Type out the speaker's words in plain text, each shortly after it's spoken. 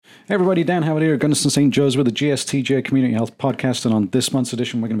Hey everybody, Dan Howard here, Gunnison St. Joe's with the GSTJ Community Health Podcast, and on this month's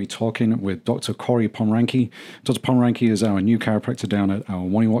edition we're going to be talking with Dr. Corey Pomranke. Dr. Pomranke is our new chiropractor down at our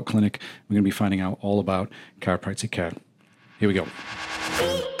Waniwak Clinic. We're going to be finding out all about chiropractic care. Here we go.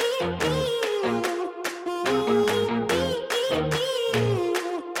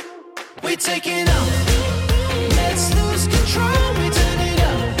 We're taking off, let's lose control, we turn it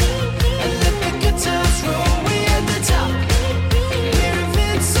up, and let the guitars roll, we at the top.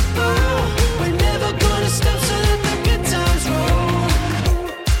 We're never gonna stop, so let the guitars roll.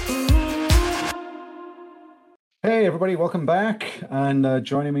 Hey everybody, welcome back. And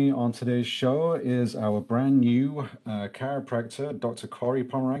joining me on today's show is our brand new chiropractor, Dr. Corey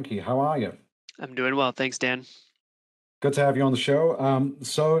Pomranke. How are you? I'm doing well, thanks, Dan. Good to have you on the show.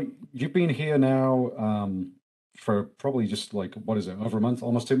 So you've been here now for probably just like, what is it, over a month,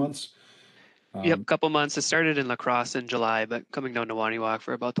 almost 2 months? Yep, couple months. I started in La Crosse in July, but coming down to Waniwak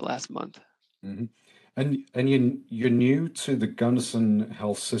for about the last month. Mm-hmm. And you're new to the Gunnison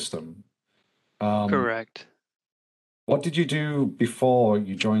Health System. Correct. What did you do before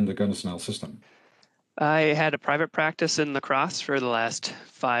you joined the Gunnison Health System? I had a private practice in La Crosse for the last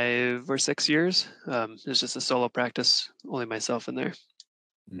 5 or 6 years. It was just a solo practice, only myself in there.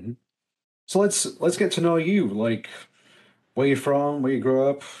 Mm-hmm. So let's get to know you. Like, where you from, where you grew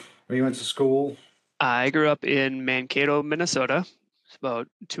up, where you went to school. I grew up in Mankato, Minnesota. It's about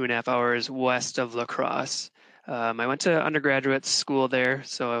 2.5 hours west of La Crosse. I went to undergraduate school there,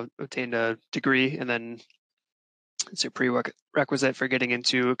 so I obtained a degree, and then it's a prerequisite for getting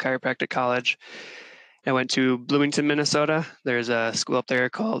into chiropractic college. I went to Bloomington, Minnesota. There's a school up there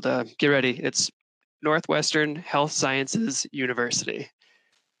called, get ready, it's Northwestern Health Sciences University.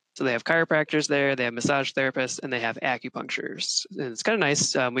 So they have chiropractors there, they have massage therapists, and they have acupuncturists. And it's kind of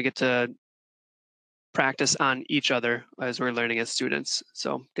nice. We get to practice on each other as we're learning as students.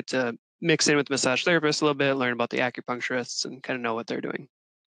 So get to mix in with massage therapists a little bit, learn about the acupuncturists, and kind of know what they're doing.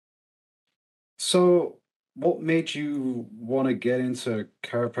 So what made you want to get into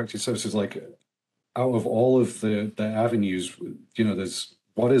chiropractic services? Like, out of all of the avenues,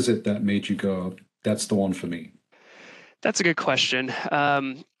 what is it that made you go, that's the one for me? That's a good question.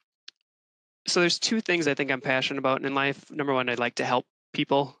 So there's 2 things I think I'm passionate about in life. Number one, I'd like to help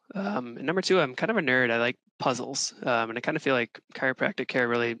people. And number 2, I'm kind of a nerd. I like puzzles. And I kind of feel like chiropractic care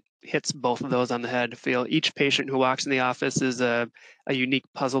really hits both of those on the head. I feel each patient who walks in the office is a unique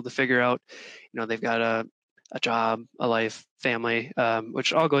puzzle to figure out. They've got a job, a life, family,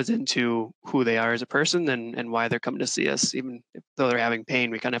 which all goes into who they are as a person and why they're coming to see us. Even though they're having pain,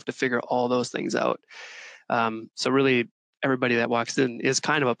 we kind of have to figure all those things out. So really, everybody that walks in is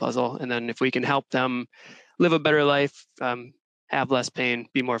kind of a puzzle. And then if we can help them live a better life, have less pain,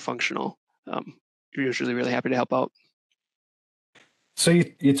 be more functional, you're usually really happy to help out. So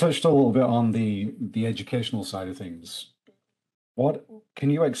you touched a little bit on the educational side of things. What can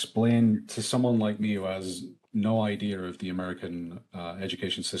you explain to someone like me who has no idea of the American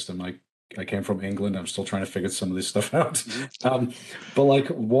education system? I came from England. I'm still trying to figure some of this stuff out.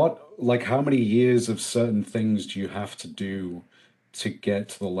 But how many years of certain things do you have to do to get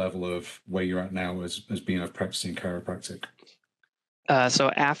to the level of where you're at now as being a practicing chiropractic? So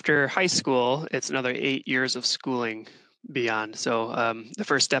after high school, it's another 8 years of schooling beyond. So the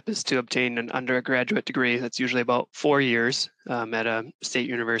first step is to obtain an undergraduate degree. That's usually about 4 years at a state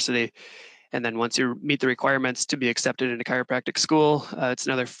university. And then once you meet the requirements to be accepted into chiropractic school, it's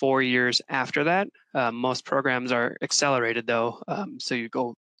another 4 years after that. Most programs are accelerated though, so you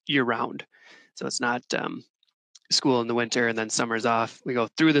go year round. So it's not school in the winter and then summers off. We go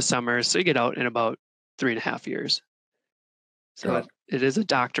through the summers, so you get out in about 3.5 years. So it is a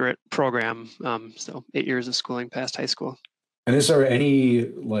doctorate program. So 8 years of schooling past high school. And is there any,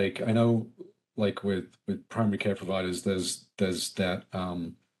 I know with primary care providers, there's that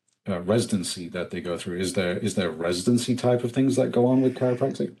residency that they go through. Is there residency type of things that go on with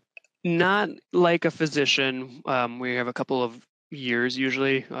chiropractic? Not like a physician. We have a couple of years,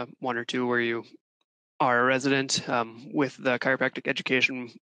 usually 1 or 2, where you are a resident. With the chiropractic education,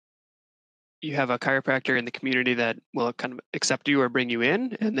 you have a chiropractor in the community that will kind of accept you or bring you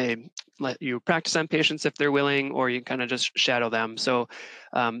in, and they let you practice on patients if they're willing, or you kind of just shadow them. So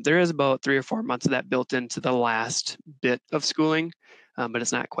there is about 3 or 4 months of that built into the last bit of schooling, but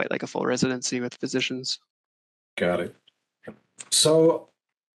it's not quite like a full residency with physicians. Got it. So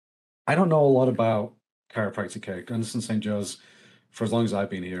I don't know a lot about chiropractic care. Gunnison St. Joe's, for as long as I've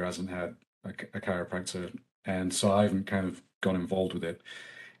been here, hasn't had a chiropractor, and so I haven't kind of got involved with it.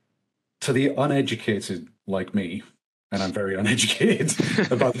 To the uneducated like me, and I'm very uneducated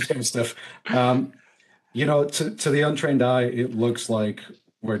about this kind of stuff, to the untrained eye, it looks like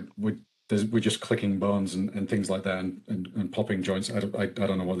we're just clicking bones and things like that and popping joints. I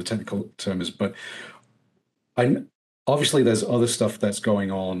don't know what the technical term is, but I obviously there's other stuff that's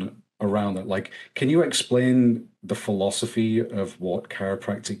going on around that. Like, can you explain the philosophy of what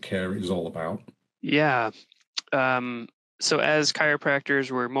chiropractic care is all about? Yeah. Um, so as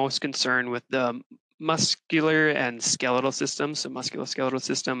chiropractors, we're most concerned with the muscular and skeletal system. So musculoskeletal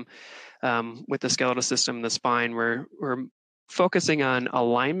system. With the skeletal system, the spine, we're focusing on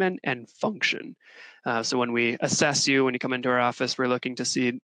alignment and function. So when we assess you, when you come into our office, we're looking to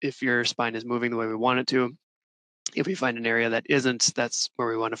see if your spine is moving the way we want it to. If we find an area that isn't, that's where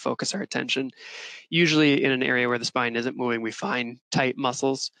we want to focus our attention. Usually, in an area where the spine isn't moving, we find tight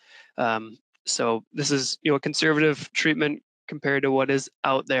muscles. So this is a conservative treatment compared to what is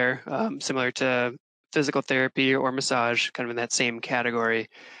out there, similar to physical therapy or massage, kind of in that same category.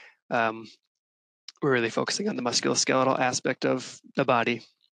 Um, we're really focusing on the musculoskeletal aspect of the body.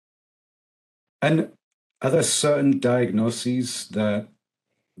 And are there certain diagnoses that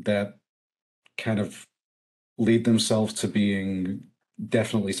kind of lead themselves to being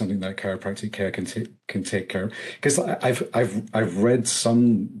definitely something that chiropractic care can take care of? Because I've read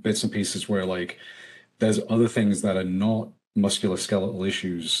some bits and pieces where like there's other things that are not musculoskeletal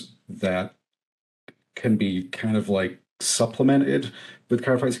issues that can be kind of like supplemented with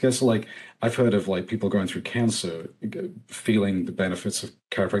chiropractic care. So like I've heard of like people going through cancer feeling the benefits of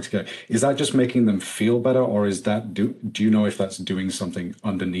chiropractic care. Is that just making them feel better, or is that do you know if that's doing something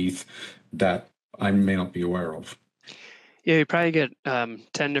underneath that I may not be aware of? Yeah, you probably get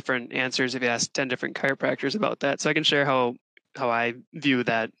 10 different answers if you ask 10 different chiropractors about that. So I can share how I view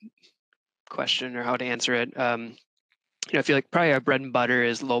that question or how to answer it. I feel like probably our bread and butter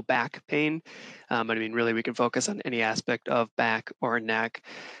is low back pain. I mean, really, we can focus on any aspect of back or neck.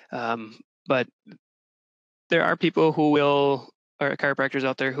 But there are people or chiropractors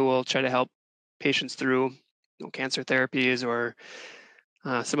out there who will try to help patients through cancer therapies or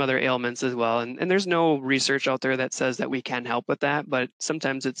some other ailments as well. And there's no research out there that says that we can help with that, but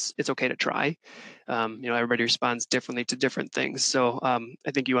sometimes it's okay to try. Everybody responds differently to different things. So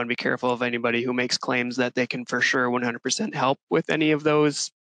I think you want to be careful of anybody who makes claims that they can for sure 100% help with any of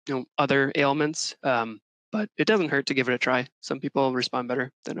those other ailments. But it doesn't hurt to give it a try. Some people respond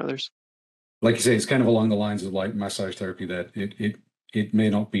better than others. Like you say, it's kind of along the lines of like massage therapy that it may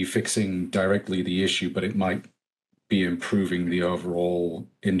not be fixing directly the issue, but it might be improving the overall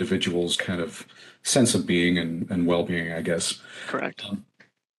individual's kind of sense of being and well-being, I guess. Correct.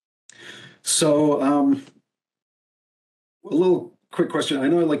 So, a little quick question. I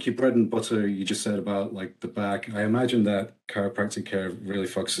know like your bread and butter you just said about like the back. I imagine that chiropractic care really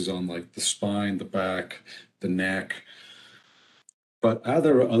focuses on like the spine, the back, the neck. But are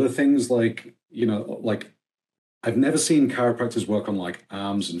there other things like, like I've never seen chiropractors work on like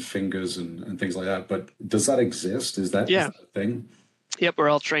arms and fingers and things like that, but does that exist? Is Yeah. that a thing? Yep, we're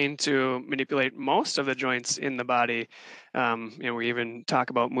all trained to manipulate most of the joints in the body. We even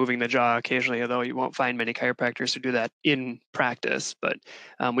talk about moving the jaw occasionally, although you won't find many chiropractors who do that in practice. But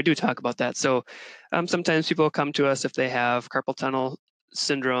we do talk about that. So sometimes people come to us if they have carpal tunnel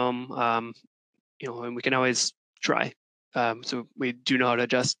syndrome, and we can always try. So we do know how to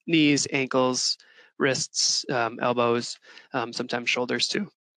adjust knees, ankles, wrists, elbows, sometimes shoulders too.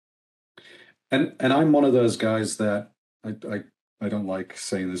 And I'm one of those guys that I don't like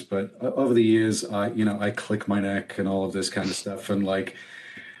saying this, but over the years, I click my neck and all of this kind of stuff, and like,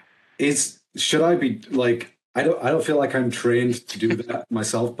 should I be like, I don't feel like I'm trained to do that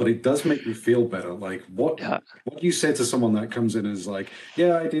myself, but it does make me feel better. Like, Yeah. what do you say to someone that comes in and is like,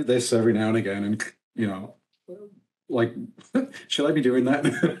 yeah, I do this every now and again, and like, should I be doing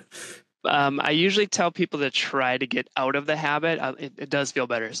that? I usually tell people to try to get out of the habit. It does feel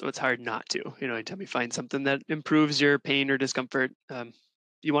better, so it's hard not to. Anytime you find something that improves your pain or discomfort,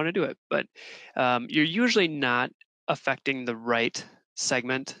 you want to do it. But you're usually not affecting the right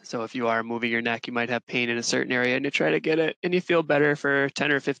segment. So if you are moving your neck, you might have pain in a certain area, and you try to get it, and you feel better for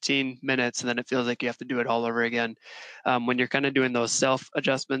 10 or 15 minutes, and then it feels like you have to do it all over again. When you're kind of doing those self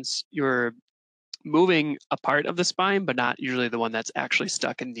adjustments, you're moving a part of the spine, but not usually the one that's actually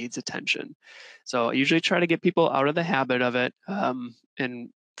stuck and needs attention. So I usually try to get people out of the habit of it and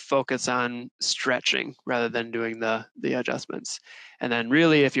focus on stretching rather than doing the adjustments. And then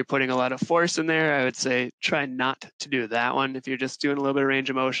really, if you're putting a lot of force in there, I would say try not to do that one. If you're just doing a little bit of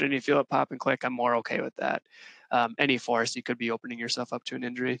range of motion, you feel it pop and click, I'm more okay with that. Any force, you could be opening yourself up to an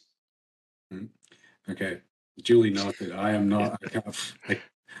injury. Okay, duly noted. I am not.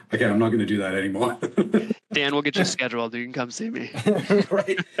 Okay, I'm not going to do that anymore. Dan, we'll get you scheduled. You can come see me.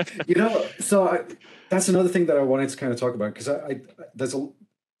 Right. So that's another thing that I wanted to kind of talk about because there's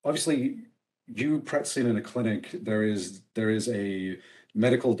obviously you practicing in a clinic, there is a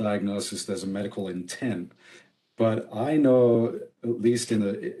medical diagnosis, there's a medical intent. But I know, at least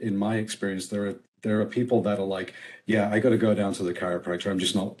in my experience, there are people that are like, yeah, I got to go down to the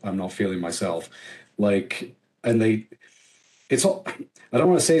chiropractor. I'm not feeling myself. Like, and it's all, I don't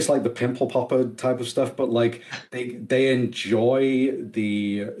want to say it's like the pimple popper type of stuff, but like they enjoy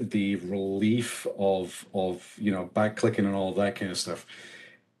the relief of back clicking and all that kind of stuff.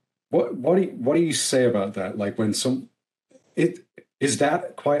 What do you say about that? Like when it is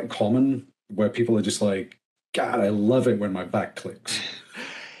that quite common where people are just like, God, I love it when my back clicks.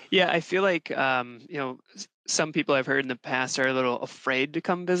 Yeah, I feel like some people I've heard in the past are a little afraid to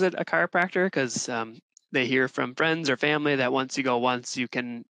come visit a chiropractor because they hear from friends or family that once you go once, you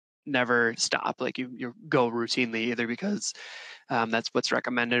can never stop. Like you go routinely, either because that's what's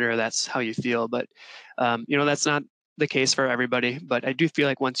recommended or that's how you feel. But that's not the case for everybody. But I do feel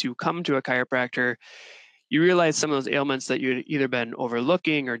like once you come to a chiropractor, you realize some of those ailments that you'd either been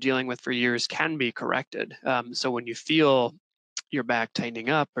overlooking or dealing with for years can be corrected. So when you feel your back tightening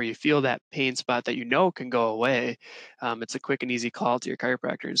up or you feel that pain spot that you know can go away, it's a quick and easy call to your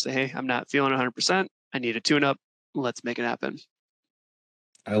chiropractor and say, hey, I'm not feeling 100%. I need a tune up. Let's make it happen.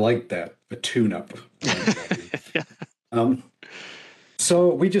 I like that. A tune-up. I like that. Yeah. Um,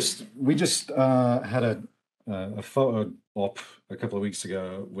 so we just had a photo op a couple of weeks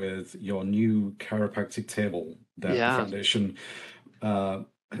ago with your new chiropractic table that the Yeah. foundation uh,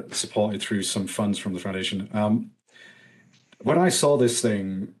 supported through some funds from the foundation. When I saw this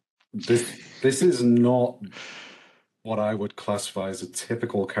thing, this is not what I would classify as a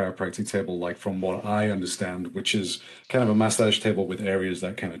typical chiropractic table, like from what I understand, which is kind of a massage table with areas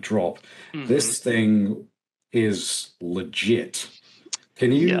that kind of drop. Hmm. This thing is legit.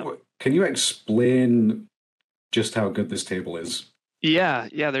 Yeah. Can you explain just how good this table is? Yeah,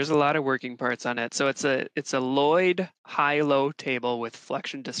 there's a lot of working parts on it. So it's a Lloyd high-low table with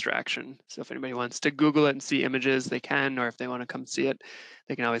flexion distraction. So if anybody wants to Google it and see images, they can, or if they want to come see it,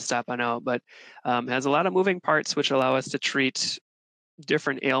 they can always stop on out. But it has a lot of moving parts which allow us to treat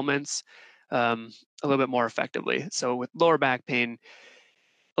different ailments a little bit more effectively. So with lower back pain,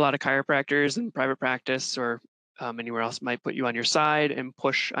 a lot of chiropractors in private practice or anywhere else might put you on your side and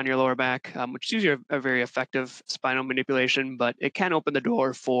push on your lower back, which is usually a very effective spinal manipulation, but it can open the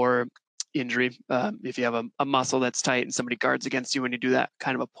door for injury. If you have a muscle that's tight and somebody guards against you when you do that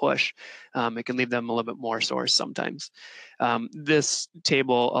kind of a push, it can leave them a little bit more sore sometimes. This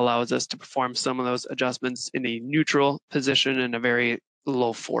table allows us to perform some of those adjustments in a neutral position and a very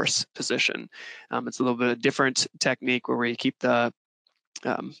low force position. It's a little bit of different technique where we keep the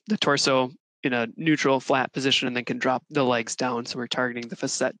torso in a neutral flat position and then can drop the legs down. So we're targeting the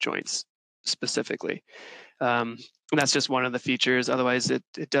facet joints specifically. And that's just one of the features. Otherwise, it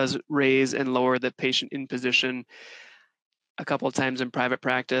does raise and lower the patient in position. A couple of times in private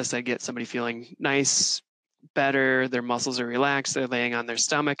practice, I get somebody feeling nice, better, their muscles are relaxed, they're laying on their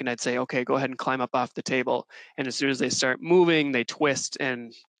stomach, and I'd say, okay, go ahead and climb up off the table. And as soon as they start moving, they twist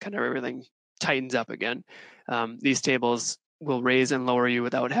and kind of everything tightens up again. These tables will raise and lower you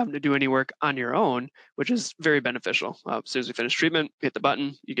without having to do any work on your own, which is very beneficial. As soon as you finish treatment, hit the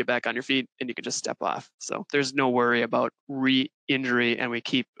button, you get back on your feet, and you can just step off. So there's no worry about re-injury, and we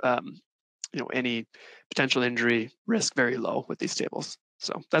keep any potential injury risk very low with these tables.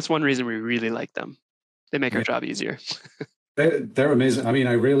 So that's one reason we really like them. They make our Yeah, job easier. they're amazing. I mean,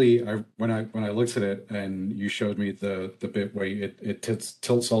 when I looked at it and you showed me the bit where it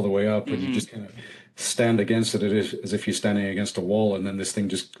tilts all the way up and you Hmm. just kind of stand against it, as if you're standing against a wall, and then this thing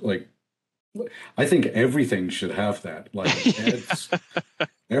just like I think everything should have that. Like beds,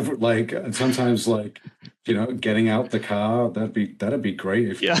 like sometimes like getting out the car, that'd be great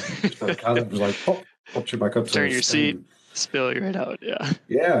if Yeah. you just had a car that was like popped you back up to Turn your seat, standing. spill you right out. Yeah.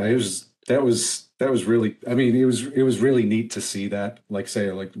 Yeah, that was really, I mean, it was really neat to see that. Like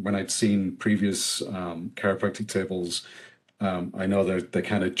say, like when I'd seen previous chiropractic tables, I know they're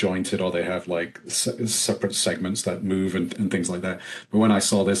kind of jointed or they have like separate segments that move and things like that. But when I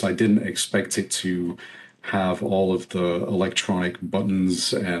saw this, I didn't expect it to have all of the electronic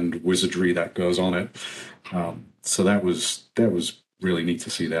buttons and wizardry that goes on it. So that was really neat to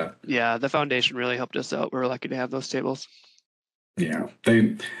see that. Yeah. The foundation really helped us out. We're lucky to have those tables. Yeah,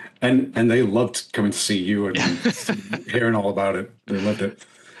 and they loved coming to see you Yeah. and hearing all about it. They loved it.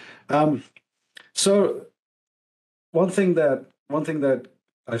 Um, so one thing that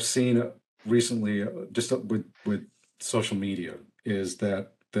I've seen recently, just with social media, is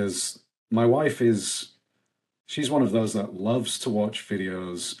that there's my wife is she's one of those that loves to watch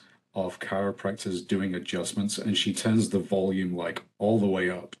videos of chiropractors doing adjustments, and she turns the volume like all the way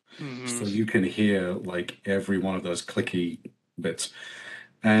up, Hmm. so you can hear like every one of those clicky bits.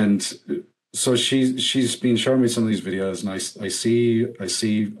 And so she's been showing me some of these videos, and I see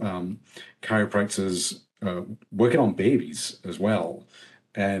chiropractors working on babies as well,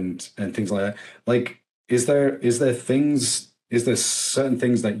 and things like that. Like, is there certain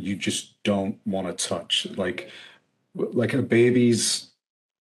things that you just don't want to touch? Like a baby's.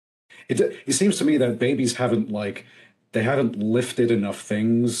 It seems to me that babies they haven't lifted enough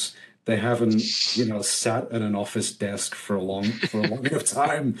things. They haven't, sat at an office desk for a long enough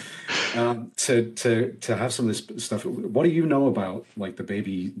time to have some of this stuff. What do you know about like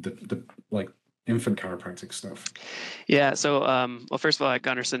the like infant chiropractic stuff? Yeah. So, well, first of all, at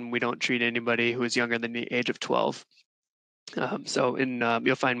Gunderson, we don't treat anybody who is younger than the age of 12. So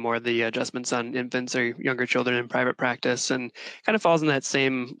you'll find more of the adjustments on infants or younger children in private practice, and kind of falls in that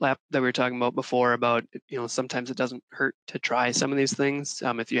same lap that we were talking about before about, sometimes it doesn't hurt to try some of these things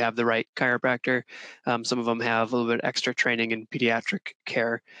if you have the right chiropractor. Some of them have a little bit extra training in pediatric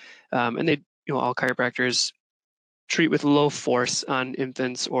care, and all chiropractors treat with low force on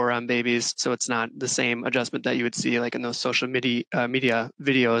infants or on babies, so it's not the same adjustment that you would see like in those social media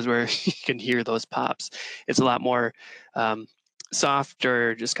videos where you can hear those pops. It's a lot more um, soft,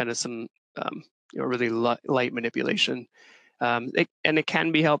 or just kind of some really light manipulation. And it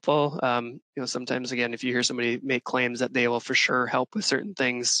can be helpful. Sometimes, again, if you hear somebody make claims that they will for sure help with certain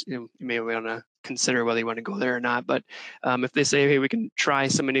things, you may want to consider whether you want to go there or not. But if they say, hey, we can try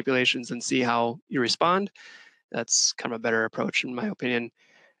some manipulations and see how you respond, that's kind of a better approach, in my opinion.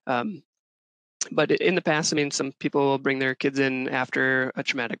 Um, but in the past, I mean, some people will bring their kids in after a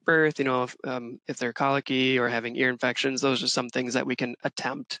traumatic birth, if they're colicky or having ear infections. Those are some things that we can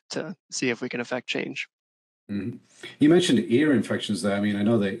attempt to see if we can affect change. Mhm. You mentioned ear infections there. I mean, I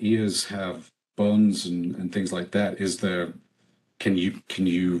know that ears have bones and things like that. Can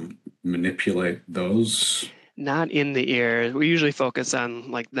you manipulate those? Not in the ear. We usually focus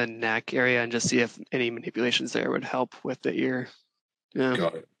on like the neck area and just see if any manipulations there would help with the ear. Yeah,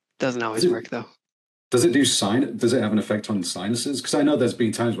 Got it. doesn't Does always it work though. does it have an effect on sinuses? Because I know there's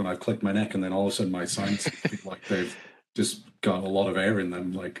been times when I've clicked my neck and then all of a sudden my sinuses feel like they've just got a lot of air in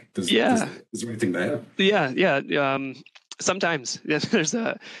them. Like, Yeah, is there anything there? yeah. Sometimes there's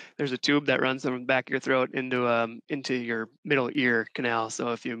a tube that runs from the back of your throat into your middle ear canal.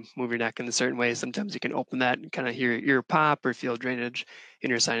 So if you move your neck in a certain way, sometimes you can open that and kind of hear your ear pop or feel drainage in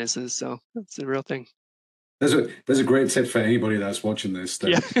your sinuses. So that's a real thing. There's a great tip for anybody that's watching this.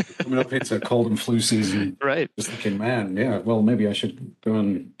 Yeah, They're coming up into cold and flu season, right. just thinking, man, yeah, well, maybe I should go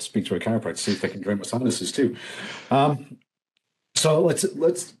and speak to a chiropractor, see if they can drain my sinuses too. Um, so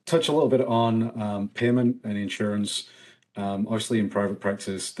let's touch a little bit on payment and insurance. Obviously, in private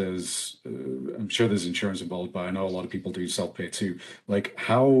practice, I'm sure there's insurance involved, but I know a lot of people do self-pay too. Like,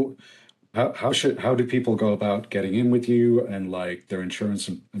 how do people go about getting in with you, and like their insurance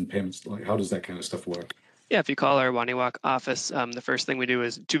and payments? Like, how does that kind of stuff work? Yeah, if you call our Waniwak office, the first thing we do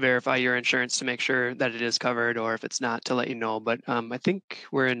is to verify your insurance to make sure that it is covered, or if it's not, to let you know. But I think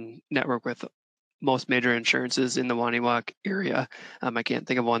we're in network with most major insurances in the Waniwak area. I can't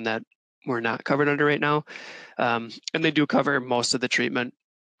think of one that we're not covered under right now. And they do cover most of the treatment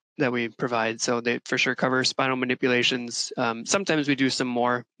that we provide. So they for sure cover spinal manipulations. Sometimes we do some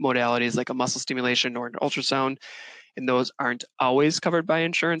more modalities like a muscle stimulation or an ultrasound, and those aren't always covered by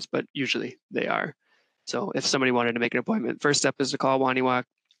insurance, but usually they are. So if somebody wanted to make an appointment, first step is to call Waniwak.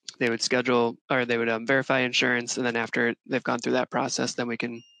 They would schedule, or they would verify insurance, and then after they've gone through that process, then we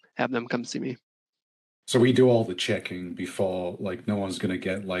can have them come see me. So we do all the checking before, like, no one's going to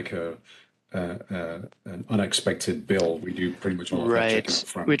get like an unexpected bill. We do pretty much all of that checking Right. up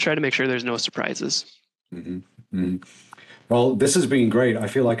front. We try to make sure there's no surprises. Hmm. Hmm. Well, this has been great. I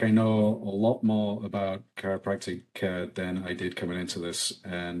feel like I know a lot more about chiropractic care than I did coming into this,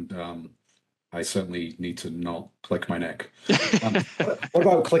 and I certainly need to not click my neck. What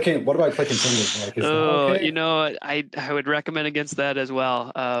about clicking? What about clicking fingers? Like, is that Oh, okay? I would recommend against that as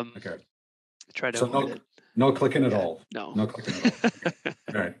well. Okay. Try to So avoid no, it. no clicking at Yeah, all. no. No clicking at all. Okay.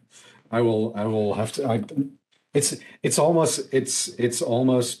 All right. I will have to. It's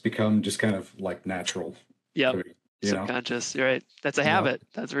almost become just kind of like natural Yep. for me, you know? Subconscious. You're right. That's a Yeah. habit.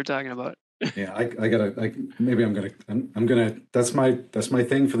 That's what we're talking about. Yeah. I gotta, maybe I'm gonna, that's my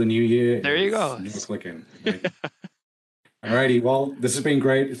thing for the new year There you is go. no clicking. Right? All righty. Well, this has been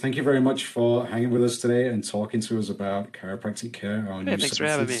great. Thank you very much for hanging with us today and talking to us about chiropractic care, our Hey, new thanks for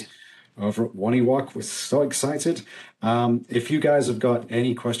having services. me. over at Waniwak. We're so excited. If you guys have got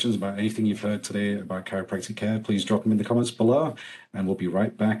any questions about anything you've heard today about chiropractic care, please drop them in the comments below, and we'll be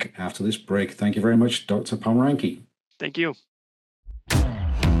right back after this break. Thank you very much, Dr. Pomeranke. Thank you.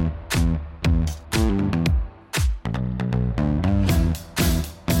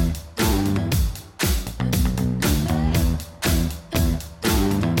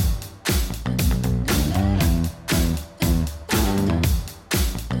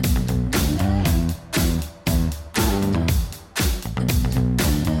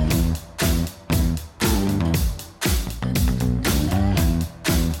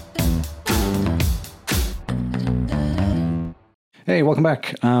 Hey, welcome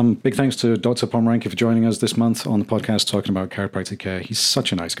back. Big thanks to Dr. Pomeranke for joining us this month on the podcast talking about chiropractic care. He's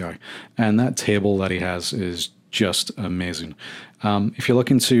such a nice guy. And that table that he has is just amazing. If you're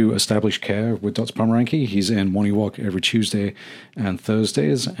looking to establish care with Dr. Pomeranke, he's in Waniwak every Tuesday and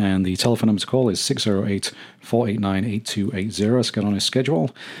Thursdays. And the telephone number to call is 608-489-8280. So get on his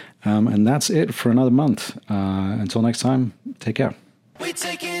schedule. And that's it for another month. Until next time, take care. We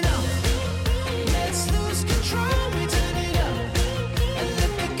take it